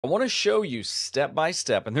I want to show you step by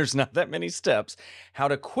step, and there's not that many steps, how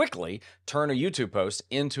to quickly turn a YouTube post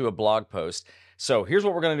into a blog post. So here's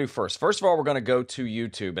what we're going to do first. First of all, we're going to go to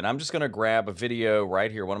YouTube, and I'm just going to grab a video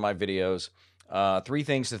right here, one of my videos, 3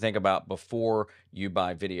 things to think about before you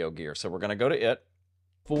buy video gear. So we're going to go to it.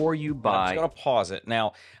 Before you And I'm just buy. going to pause it.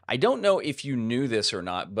 Now, I don't know if you knew this or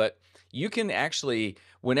not, but you can actually,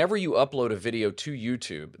 whenever you upload a video to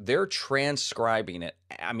YouTube, they're transcribing it.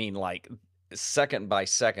 I mean, like second by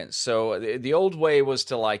second. So the old way was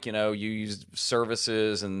to, like, you use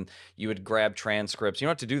services and you would grab transcripts. You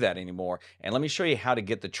don't have to do that anymore. And let me show you how to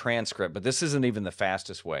get the transcript, but this isn't even the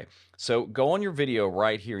fastest way. So go on your video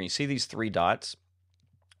right here and you see these 3 dots.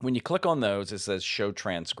 When you click on those, it says show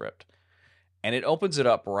transcript. And it opens it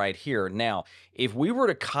up right here. Now, if we were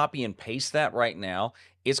to copy and paste that right now,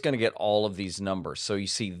 it's going to get all of these numbers. So you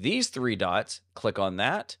see these 3 dots, click on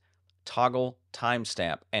that, toggle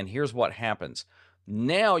timestamp, and here's what happens.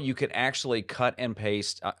 Now you could actually cut and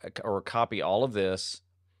paste or copy all of this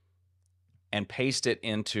and paste it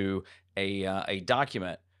into a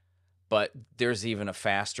document, but there's even a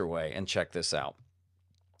faster way, and check this out.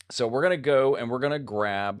 So we're going to go and we're going to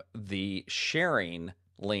grab the sharing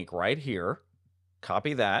link right here.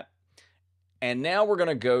 Copy that. And now we're going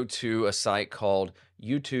to go to a site called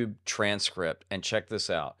YouTube Transcript and check this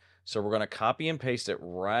out. So we're going to copy and paste it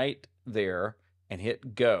right there and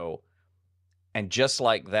hit go. And just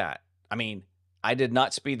like that, I mean, I did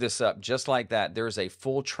not speed this up. Just like that, there's a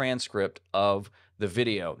full transcript of the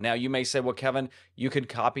video. Now you may say, well, Kevin, you could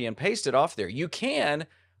copy and paste it off there. You can,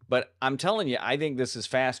 but I'm telling you, I think this is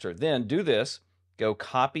faster. Then do this, go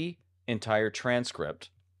copy entire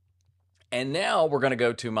transcript. And now we're going to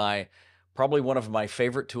go to probably one of my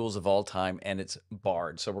favorite tools of all time, and it's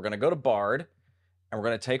Bard. So we're going to go to Bard, and we're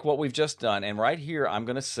going to take what we've just done, and right here I'm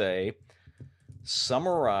going to say,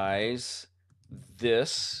 summarize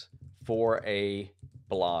this for a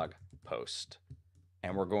blog post.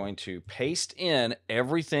 And we're going to paste in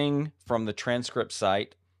everything from the transcript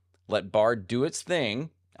site, let Bard do its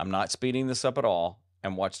thing. I'm not speeding this up at all,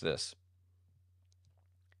 and watch this.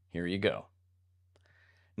 Here you go.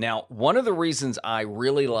 Now, one of the reasons I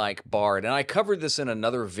really like Bard, and I covered this in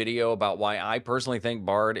another video about why I personally think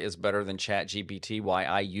Bard is better than ChatGPT, why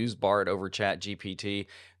I use Bard over ChatGPT.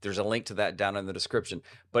 There's a link to that down in the description.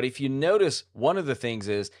 But if you notice, one of the things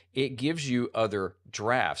is it gives you other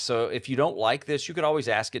drafts. So if you don't like this, you could always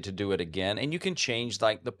ask it to do it again, and you can change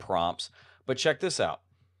like the prompts. But check this out.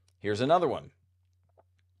 Here's another one.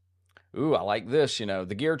 Ooh, I like this,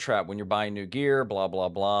 the gear trap when you're buying new gear, blah, blah,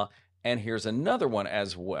 blah. And here's another one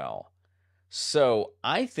as well. So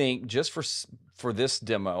I think just for this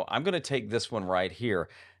demo, I'm going to take this one right here.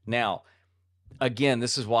 Now, again,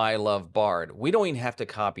 this is why I love Bard. We don't even have to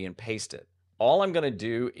copy and paste it. All I'm going to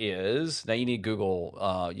do is, now you need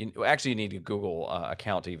Google, you need a Google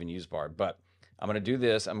account to even use Bard, but I'm going to do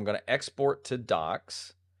this. I'm going to export to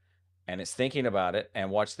Docs, and it's thinking about it. And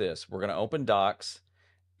watch this. We're going to open Docs,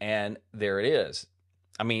 and there it is.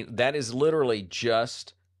 I mean, that is literally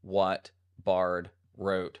just what Bard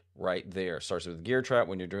wrote right there. Starts with gear trap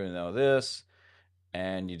when you're doing all this,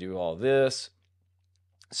 and you do all this.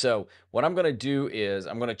 So what I'm going to do is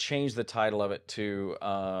I'm going to change the title of it to,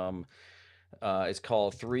 it's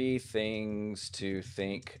called 3 Things to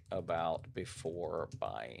Think About Before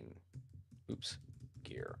Buying,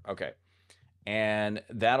 gear. Okay. And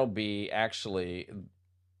that'll be actually,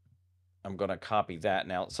 I'm going to copy that.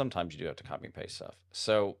 Now, sometimes you do have to copy and paste stuff.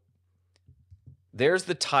 So there's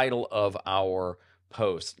the title of our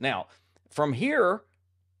post. Now, from here,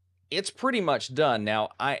 it's pretty much done. Now,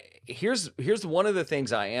 here's one of the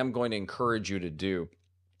things I am going to encourage you to do.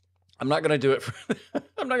 I'm not going to do it for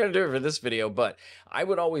I'm not going to do it for this video, but I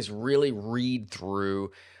would always really read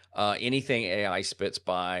through anything AI spits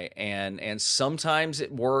by, and sometimes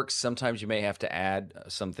it works. Sometimes you may have to add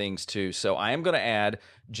some things too. So I am going to add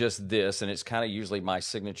just this, and it's kind of usually my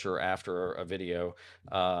signature after a video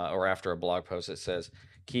or after a blog post. It says,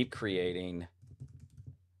 keep creating,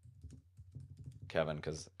 Kevin,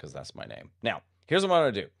 because that's my name. Now, here's what I'm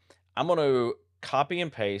going to do. I'm going to copy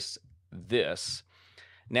and paste this.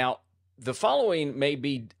 Now, the following may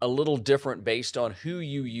be a little different based on who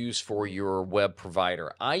you use for your web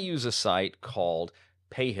provider. I use a site called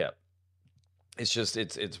Payhip.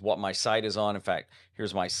 It's what my site is on. In fact,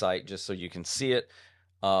 here's my site just so you can see it.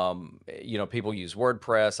 People use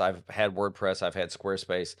WordPress. I've had WordPress. I've had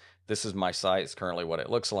Squarespace. This is my site. It's currently what it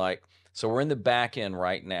looks like. So we're in the back end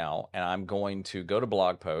right now, and I'm going to go to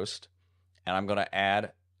blog post, and I'm going to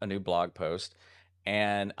add a new blog post,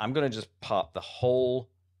 and I'm going to just pop the whole,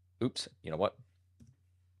 oops, you know what?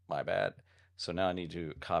 My bad. So now I need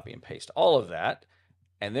to copy and paste all of that.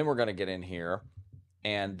 And then we're going to get in here,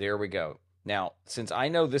 and there we go. Now, since I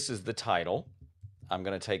know this is the title, I'm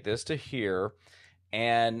going to take this to here,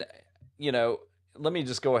 and, you know, let me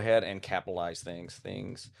just go ahead and capitalize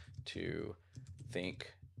things to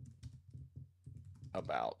think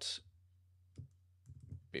about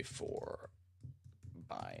before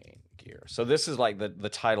buying gear. So this is like the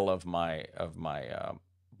title of my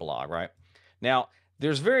blog, right? Now,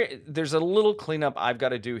 there's a little cleanup I've got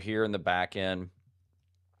to do here in the back end.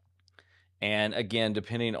 And again,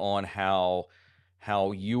 depending on how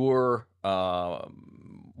your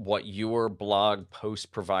what your blog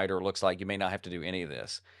post provider looks like, you may not have to do any of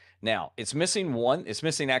this. Now, it's missing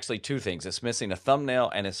actually two things. It's missing a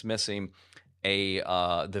thumbnail and it's missing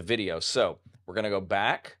the video. So we're going to go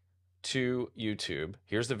back to YouTube.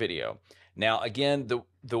 Here's the video. Now, again,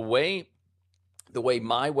 the way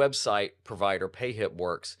my website provider Payhip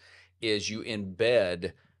works is you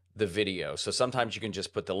embed the video. So sometimes you can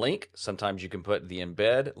just put the link, sometimes you can put the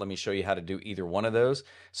embed. Let me show you how to do either one of those.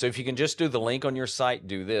 So if you can just do the link on your site,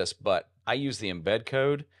 do this, but I use the embed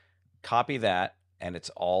code, copy that, and it's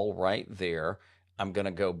all right there. I'm going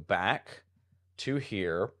to go back to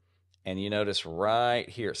here, and you notice right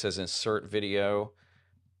here it says insert video.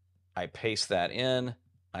 I paste that in,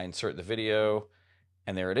 I insert the video,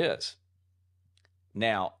 and there it is.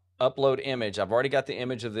 Now, upload image. I've already got the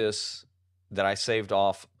image of this that I saved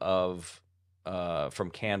off of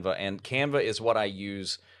from Canva, and Canva is what I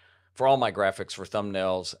use for all my graphics for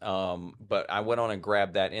thumbnails. But I went on and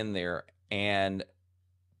grabbed that in there, and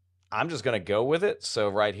I'm just going to go with it. So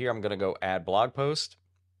right here, I'm going to go add blog post.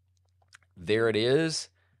 There it is.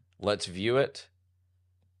 Let's view it.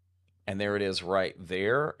 And there it is right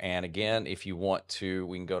there. And again, if you want to,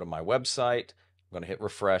 we can go to my website. I'm going to hit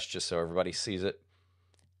refresh just so everybody sees it.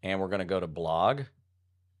 And we're going to go to blog.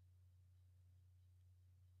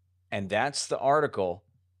 And that's the article,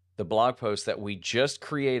 the blog post that we just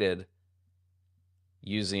created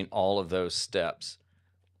using all of those steps.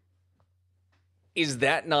 Is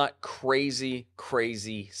that not crazy,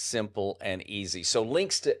 crazy simple and easy? So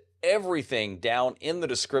links to everything down in the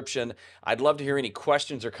description. I'd love to hear any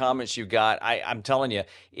questions or comments you got. I'm telling you,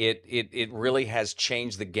 it really has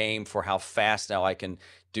changed the game for how fast now I can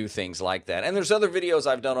do things like that. And there's other videos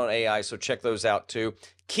I've done on AI, so check those out too.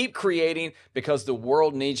 Keep creating because the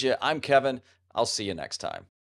world needs you. I'm Kevin. I'll see you next time.